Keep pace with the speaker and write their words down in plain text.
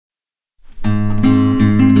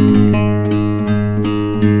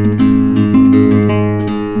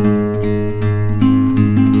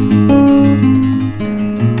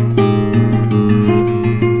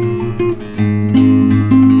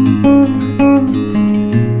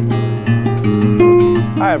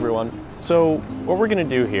Hi everyone. So what we're going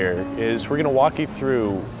to do here is we're going to walk you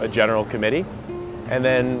through a general committee, and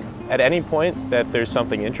then at any point that there's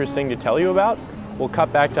something interesting to tell you about, we'll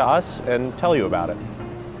cut back to us and tell you about it.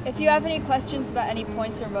 If you have any questions about any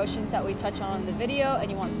points or motions that we touch on in the video and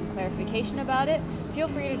you want some clarification about it, feel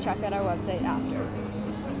free to check out our website after.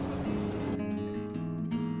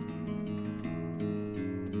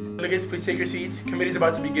 Delegates, please take your seats. Committee is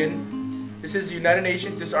about to begin. This is the United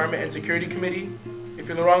Nations Disarmament and Security Committee. If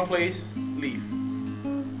you're in the wrong place, leave.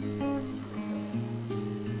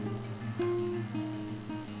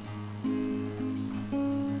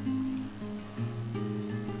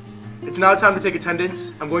 It's now time to take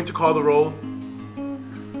attendance. I'm going to call the roll.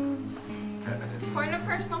 Point of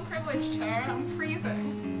personal privilege, Chair. I'm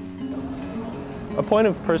freezing. A point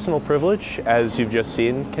of personal privilege, as you've just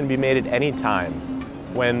seen, can be made at any time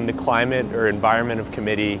when the climate or environment of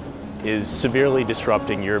committee is severely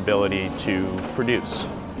disrupting your ability to produce.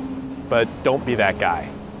 But don't be that guy.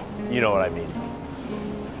 You know what I mean.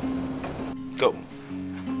 Go.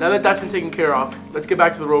 Now that that's been taken care of, let's get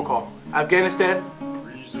back to the roll call. Afghanistan.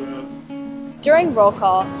 During roll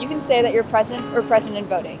call, you can say that you're present or present in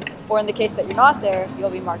voting, or in the case that you're not there, you'll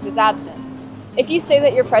be marked as absent. If you say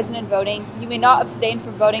that you're present in voting, you may not abstain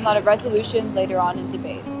from voting on a resolution later on in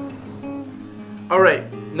debate.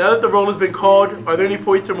 Alright, now that the roll has been called, are there any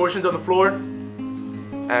points or motions on the floor?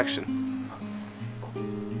 Action.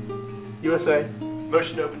 USA.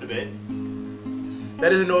 Motion to open debate.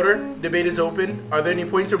 That is in order. Debate is open. Are there any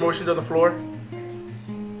points or motions on the floor?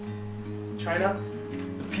 China.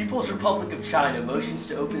 The People's Republic of China motions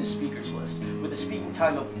to open a speakers list with a speaking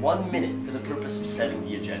time of 1 minute for the purpose of setting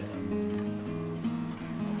the agenda.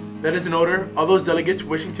 That is in order. All those delegates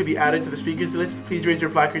wishing to be added to the speakers list, please raise your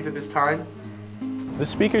placards at this time. The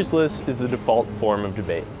speakers list is the default form of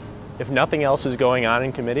debate. If nothing else is going on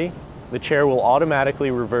in committee, the chair will automatically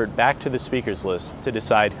revert back to the speakers list to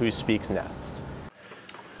decide who speaks next.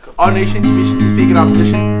 All nations wish to speak in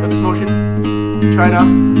opposition of this motion. China,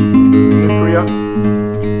 North Korea.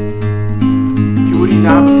 Djibouti,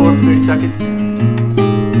 now have the floor for 30 seconds.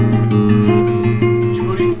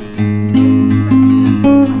 Djibouti.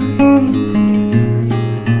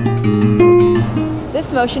 This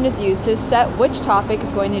motion is used to set which topic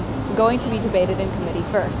is going to be debated in committee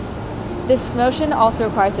first. This motion also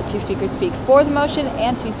requires that two speakers speak for the motion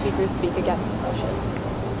and two speakers speak against the motion.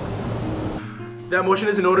 That motion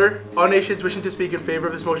is in order. All nations wishing to speak in favor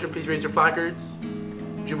of this motion, please raise your placards.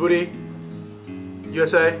 Djibouti,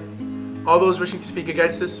 USA. All those wishing to speak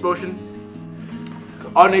against this motion.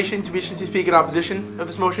 All nations wishing to speak in opposition of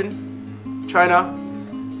this motion. China,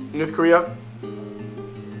 North Korea.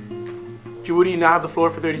 Djibouti, now have the floor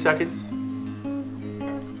for 30 seconds.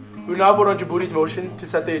 We will now vote on Djibouti's motion to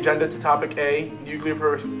set the agenda to topic A, nuclear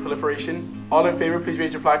proliferation. All in favor, please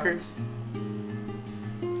raise your placards.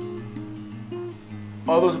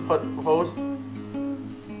 All those opposed?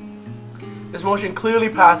 This motion clearly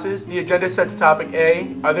passes. The agenda is set to topic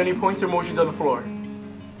A. Are there any points or motions on the floor?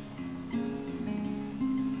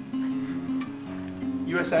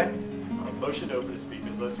 USA? Motion to open a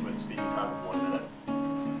speakers list with speaking time of 1 minute.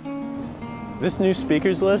 This new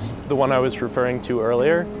speakers list, the one I was referring to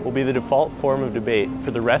earlier, will be the default form of debate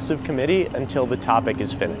for the rest of committee until the topic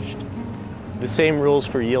is finished. The same rules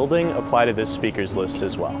for yielding apply to this speakers list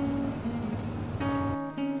as well.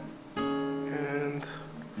 And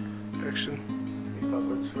action.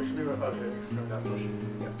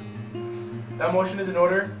 That motion is in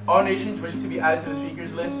order. All nations wishing to be added to the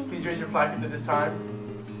speakers list, please raise your placards at this time.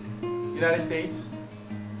 United States,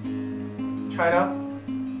 China,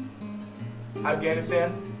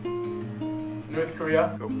 Afghanistan, North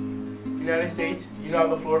Korea. United States, you now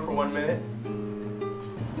have the floor for 1 minute.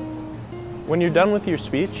 When you're done with your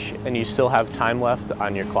speech and you still have time left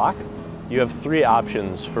on your clock, you have three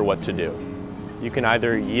options for what to do. You can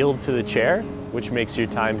either yield to the chair, which makes your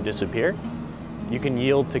time disappear. You can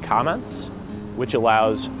yield to comments, which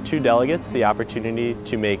allows two delegates the opportunity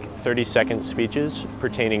to make 30-second speeches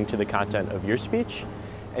pertaining to the content of your speech.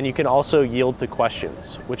 And you can also yield to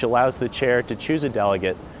questions, which allows the chair to choose a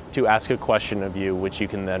delegate to ask a question of you, which you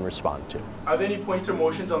can then respond to. Are there any points or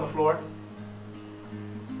motions on the floor?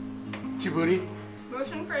 Djibouti.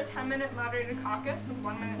 Motion for a 10-minute moderated caucus with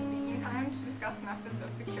 1 minute speaking time to discuss methods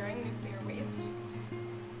of securing nuclear waste.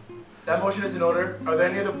 That motion is in order. Are there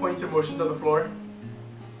any other points or motions on the floor?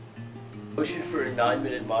 Motion for a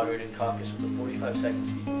 9-minute moderated caucus with a 45-second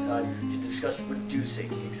speaking time to discuss reducing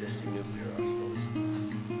existing nuclear arsenals.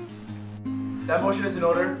 That motion is in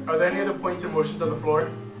order. Are there any other points or motions on the floor?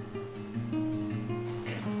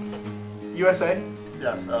 USA?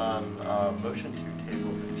 Yes, motion to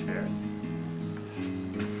table the chair.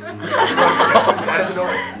 That is an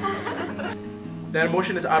order. That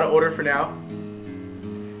motion is out of order for now.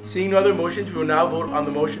 Seeing no other motions, we will now vote on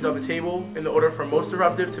the motions on the table in the order from most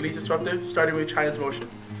disruptive to least disruptive, starting with China's motion.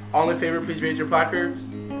 All in favor, please raise your placards. 1,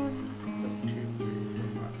 2, 3,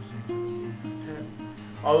 4, 5, 6, 7, 8, 10.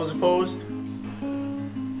 All those opposed?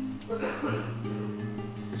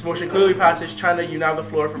 This motion clearly passes. China, you now have the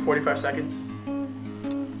floor for 45 seconds.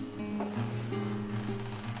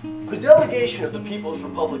 The delegation of the People's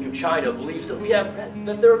Republic of China believes that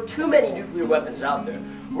there are too many nuclear weapons out there.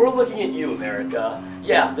 We're looking at you, America.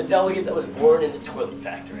 Yeah, the delegate that was born in the toilet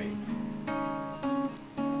factory.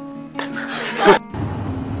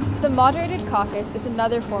 The moderated caucus is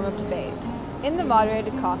another form of debate. In the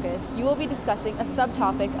moderated caucus, you will be discussing a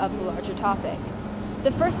subtopic of the larger topic.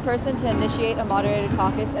 The first person to initiate a moderated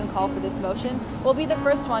caucus and call for this motion will be the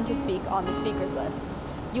first one to speak on the speakers list.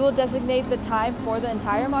 You will designate the time for the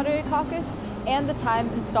entire moderated caucus and the time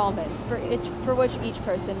installments for which each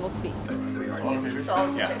person will speak.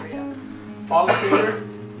 All in favor?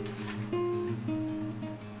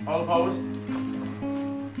 All opposed?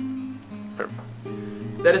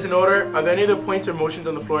 That is in order. Are there any other points or motions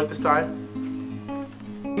on the floor at this time?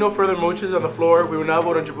 No further motions on the floor. We will now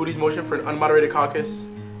vote on Djibouti's motion for an unmoderated caucus.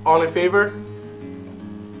 All in favor?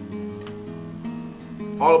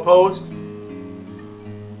 All opposed?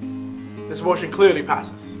 This motion clearly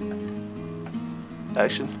passes.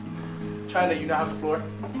 Action. China, you now have the floor.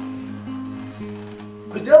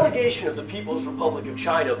 The delegation of the People's Republic of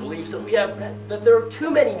China believes that there are too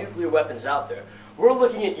many nuclear weapons out there. We're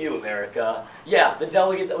looking at you, America. Yeah, the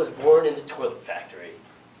delegate that was born in the toilet factory.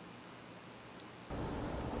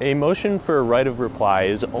 A motion for a right of reply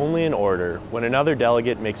is only in order when another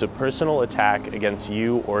delegate makes a personal attack against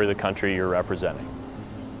you or the country you're representing.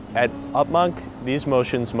 At UPMUNC, these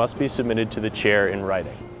motions must be submitted to the chair in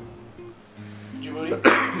writing. Djibouti.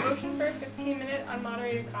 Motion for a 15-minute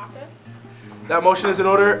unmoderated caucus. That motion is in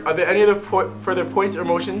order. Are there any other further points or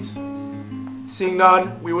motions? Seeing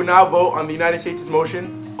none, we will now vote on the United States'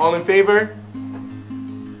 motion. All in favor?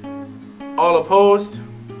 All opposed?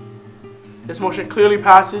 This motion clearly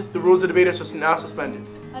passes. The rules of debate are now suspended.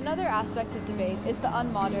 Another aspect of debate is the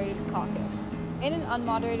unmoderated caucus. In an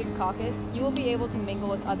unmoderated caucus, you will be able to mingle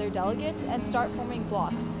with other delegates and start forming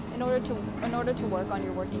blocks in order to work on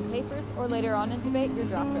your working papers or later on in debate your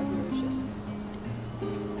draft resolutions.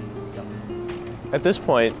 At this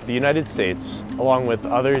point, the United States, along with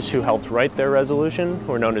others who helped write their resolution,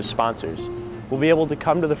 who are known as sponsors, will be able to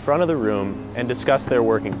come to the front of the room and discuss their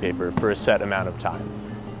working paper for a set amount of time.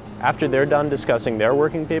 After they're done discussing their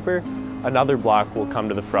working paper, another block will come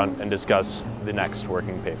to the front and discuss the next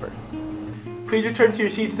working paper. Please return to your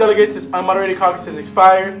seats, delegates. This unmoderated caucus has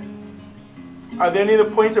expired. Are there any other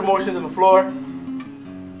points or motions on the floor?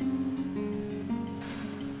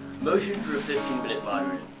 Motion for a 15-minute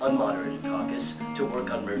unmoderated caucus to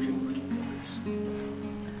work on merging working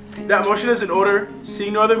papers. That motion is in order.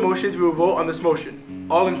 Seeing no other motions, we will vote on this motion.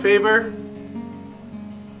 All in favor?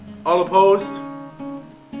 All opposed?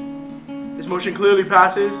 This motion clearly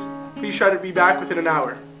passes. Please try to be back within an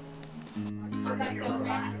hour.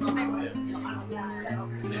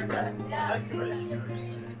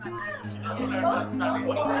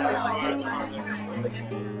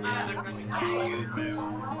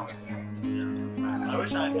 I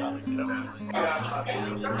wish I had gotten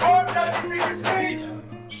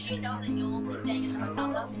Does she know that you'll be staying in the hotel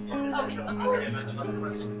though?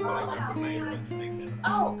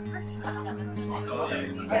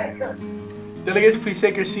 Delegates, please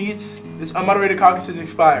take your seats. This unmoderated caucus has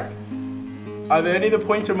expired. Are there any other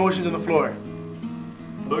points or motions on the floor?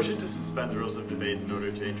 Motion to suspend the rules of debate in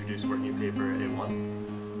order to introduce working paper A1.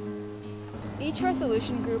 Each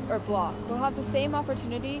resolution group or block will have the same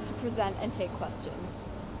opportunity to present and take questions.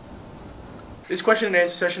 This question and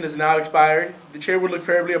answer session is now expired. The chair would look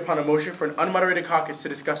favorably upon a motion for an unmoderated caucus to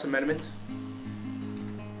discuss amendments.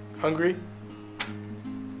 Hungary?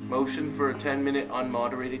 Motion for a 10-minute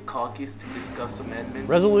unmoderated caucus to discuss amendments.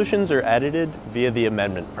 Resolutions are edited via the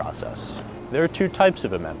amendment process. There are two types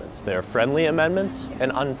of amendments. There are friendly amendments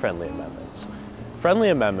and unfriendly amendments. Friendly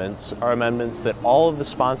amendments are amendments that all of the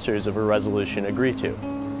sponsors of a resolution agree to.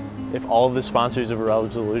 If all of the sponsors of a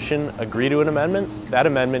resolution agree to an amendment, that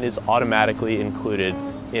amendment is automatically included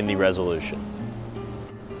in the resolution.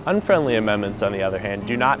 Unfriendly amendments, on the other hand,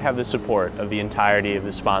 do not have the support of the entirety of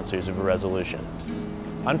the sponsors of a resolution.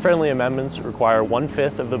 Unfriendly amendments require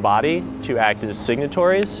 1/5 of the body to act as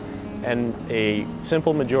signatories and a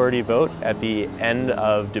simple majority vote at the end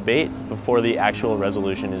of debate before the actual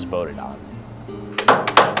resolution is voted on.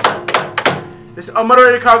 This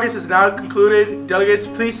unmoderated caucus is now concluded. Delegates,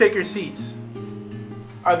 please take your seats.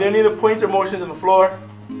 Are there any other points or motions on the floor?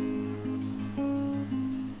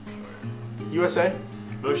 USA?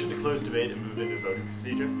 Motion to close debate and move into voting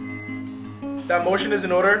procedure. That motion is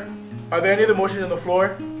in order. Are there any other motions on the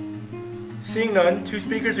floor? Seeing none, 2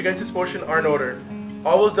 speakers against this motion are in order.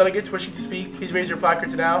 All those delegates wishing to speak, please raise your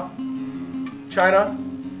placards now. China,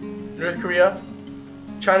 North Korea.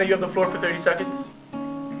 China, you have the floor for 30 seconds.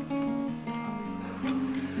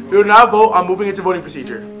 We will now vote on moving into voting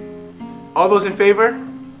procedure. All those in favor?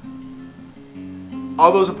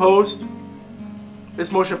 All those opposed?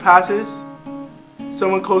 This motion passes.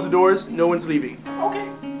 Someone close the doors. No one's leaving. Okay.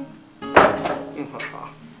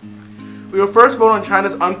 We will first vote on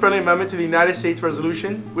China's unfriendly amendment to the United States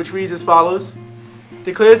resolution, which reads as follows.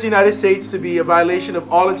 Declares the United States to be a violation of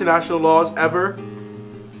all international laws ever.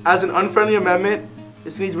 As an unfriendly amendment,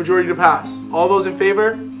 this needs majority to pass. All those in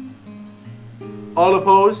favor? All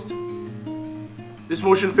opposed? This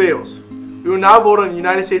motion fails. We will now vote on the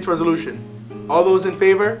United States resolution. All those in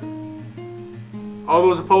favor? All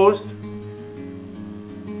those opposed?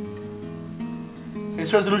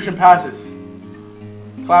 This resolution passes.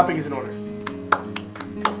 Clapping is in order.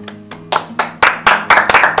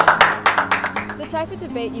 The type of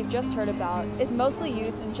debate you've just heard about is mostly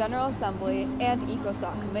used in General Assembly and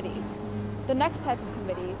ECOSOC committees. The next type of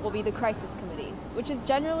committee will be the Crisis Committee, which is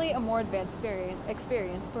generally a more advanced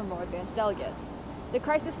experience for more advanced delegates. The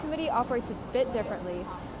Crisis Committee operates a bit differently,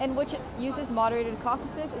 in which it uses moderated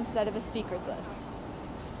caucuses instead of a speakers list.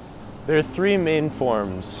 There are 3 main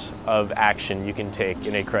forms of action you can take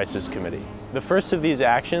in a crisis committee. The first of these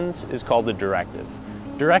actions is called a directive.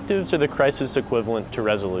 Directives are the crisis equivalent to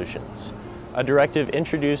resolutions. A directive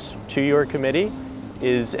introduced to your committee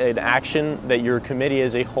is an action that your committee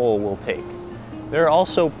as a whole will take. There are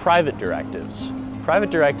also private directives. Private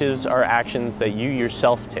directives are actions that you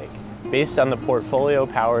yourself take, based on the portfolio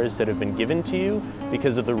powers that have been given to you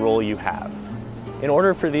because of the role you have. In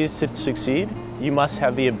order for these to succeed, you must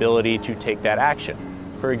have the ability to take that action.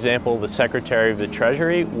 For example, the Secretary of the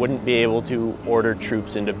Treasury wouldn't be able to order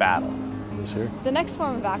troops into battle. Yes, sir? The next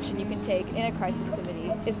form of action you can take in a crisis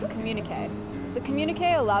committee is the communique. The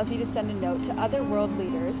communique allows you to send a note to other world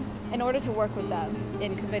leaders in order to work with them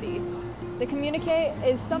in committee. The communique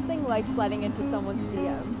is something like sliding into someone's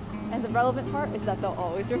DMs, and the relevant part is that they'll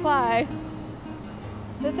always reply.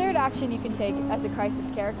 The third action you can take as a crisis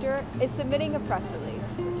character is submitting a press release.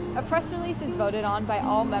 A press release is voted on by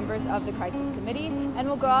all members of the crisis committee and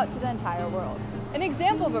will go out to the entire world. An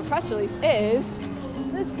example of a press release is,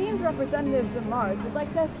 the esteemed representatives of Mars would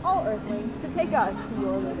like to ask all Earthlings to take us to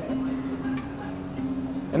your leader.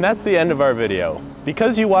 And that's the end of our video.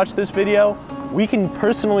 Because you watched this video, we can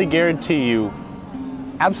personally guarantee you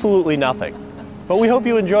absolutely nothing. But we hope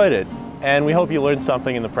you enjoyed it, and we hope you learned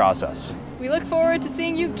something in the process. We look forward to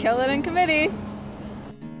seeing you kill it in committee.